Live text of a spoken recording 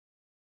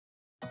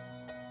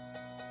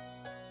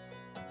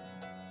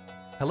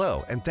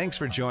Hello, and thanks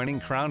for joining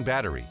Crown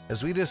Battery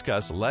as we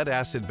discuss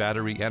lead-acid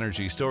battery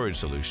energy storage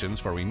solutions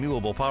for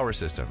renewable power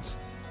systems.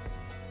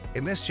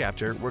 In this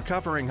chapter, we're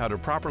covering how to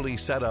properly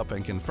set up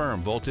and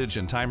confirm voltage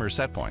and timer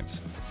set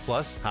points,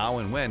 plus how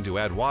and when to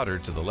add water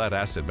to the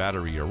lead-acid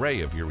battery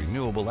array of your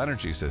renewable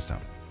energy system.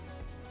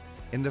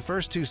 In the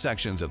first two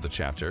sections of the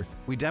chapter,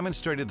 we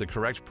demonstrated the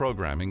correct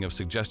programming of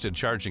suggested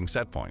charging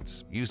set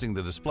points using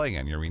the display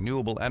on your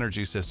renewable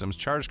energy system's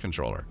charge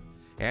controller,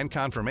 and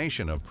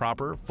confirmation of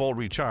proper, full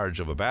recharge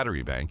of a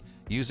battery bank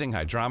using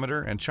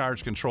hydrometer and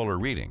charge controller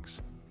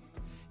readings.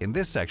 In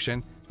this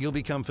section, you'll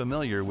become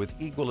familiar with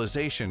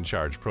Equalization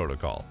charge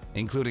protocol,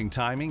 including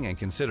timing and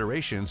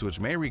considerations which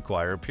may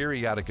require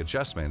periodic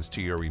adjustments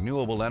to your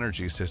renewable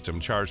energy system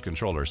charge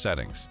controller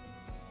settings.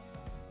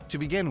 To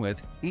begin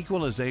with,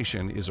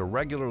 Equalization is a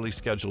regularly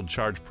scheduled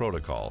charge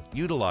protocol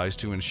utilized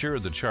to ensure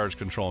the charge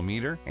control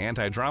meter and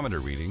hydrometer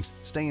readings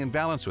stay in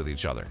balance with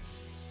each other.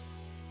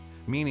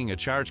 Meaning a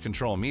charge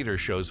control meter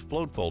shows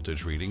float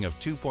voltage reading of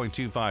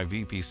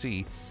 2.25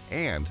 VPC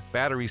and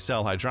battery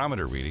cell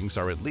hydrometer readings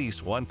are at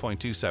least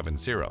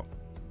 1.270.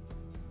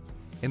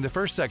 In the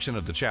first section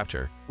of the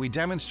chapter, we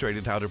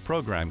demonstrated how to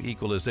program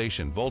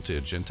equalization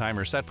voltage and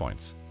timer set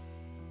points.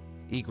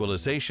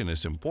 Equalization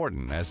is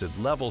important as it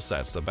level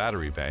sets the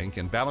battery bank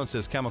and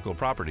balances chemical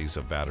properties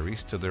of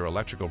batteries to their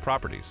electrical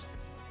properties.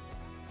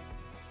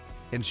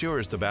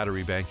 Ensures the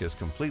battery bank is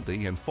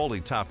completely and fully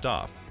topped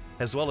off,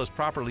 as well as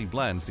properly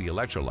blends the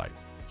electrolyte,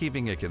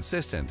 keeping it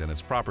consistent in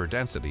its proper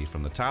density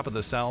from the top of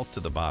the cell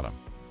to the bottom.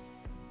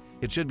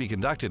 It should be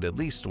conducted at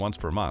least once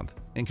per month,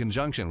 in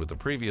conjunction with the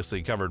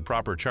previously covered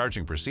proper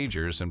charging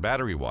procedures and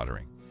battery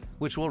watering,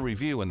 which we'll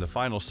review in the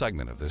final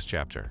segment of this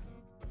chapter.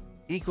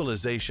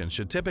 Equalization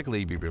should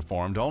typically be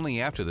performed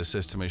only after the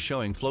system is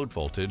showing float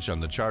voltage on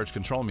the charge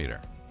control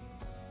meter.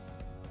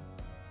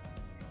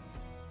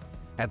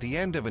 At the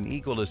end of an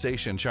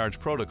equalization charge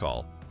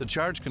protocol, the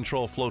charge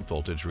control float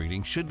voltage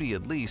reading should be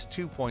at least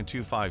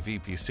 2.25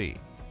 VPC.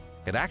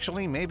 It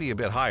actually may be a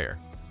bit higher,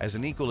 as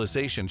an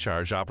equalization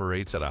charge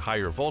operates at a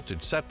higher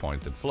voltage set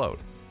point than float.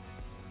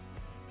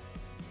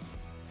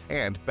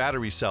 And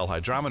battery cell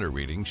hydrometer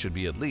reading should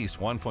be at least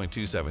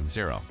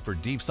 1.270 for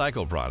deep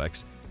cycle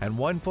products and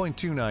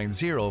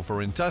 1.290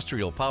 for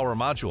industrial power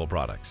module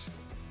products.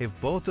 If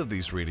both of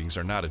these readings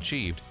are not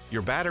achieved,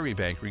 your battery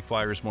bank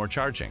requires more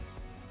charging.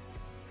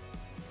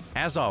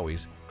 As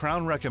always,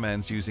 Crown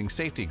recommends using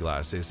safety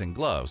glasses and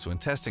gloves when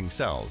testing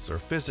cells or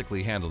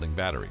physically handling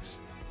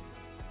batteries.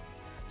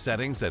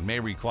 Settings that may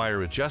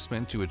require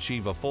adjustment to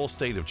achieve a full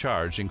state of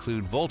charge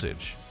include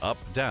voltage, up,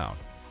 down,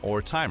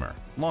 or timer,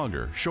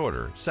 longer,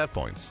 shorter set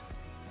points,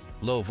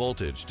 low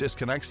voltage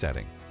disconnect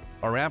setting,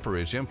 or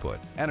amperage input,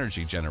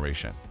 energy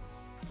generation.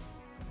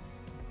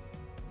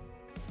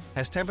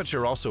 As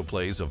temperature also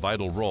plays a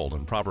vital role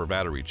in proper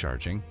battery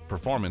charging,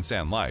 performance,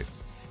 and life,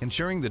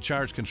 ensuring the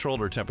charge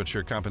controller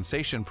temperature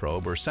compensation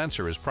probe or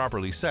sensor is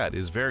properly set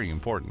is very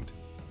important.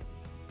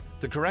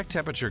 The correct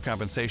temperature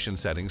compensation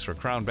settings for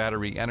Crown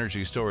Battery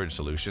Energy Storage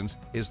Solutions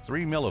is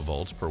 3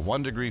 millivolts per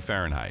 1 degree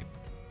Fahrenheit.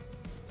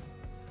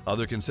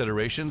 Other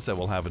considerations that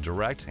will have a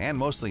direct and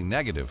mostly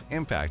negative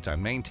impact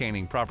on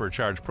maintaining proper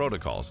charge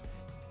protocols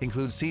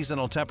include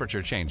seasonal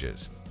temperature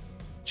changes,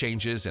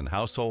 changes in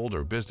household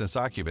or business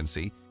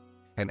occupancy,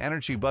 and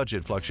energy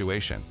budget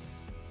fluctuation.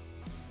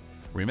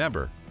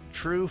 Remember,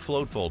 true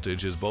float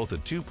voltage is both a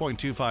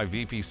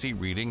 2.25 VPC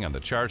reading on the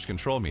charge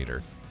control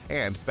meter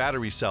and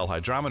battery cell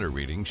hydrometer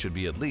reading should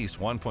be at least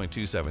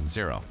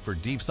 1.270 for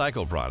deep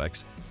cycle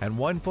products and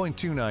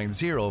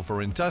 1.290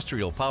 for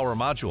industrial power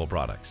module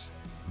products.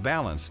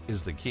 Balance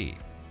is the key.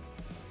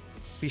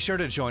 Be sure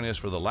to join us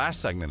for the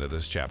last segment of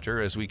this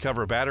chapter as we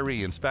cover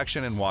battery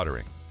inspection and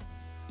watering.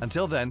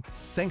 Until then,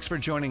 thanks for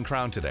joining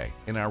Crown today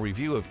in our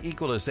review of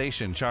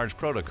Equalization charge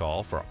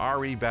protocol for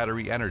RE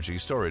battery energy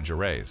storage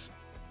arrays.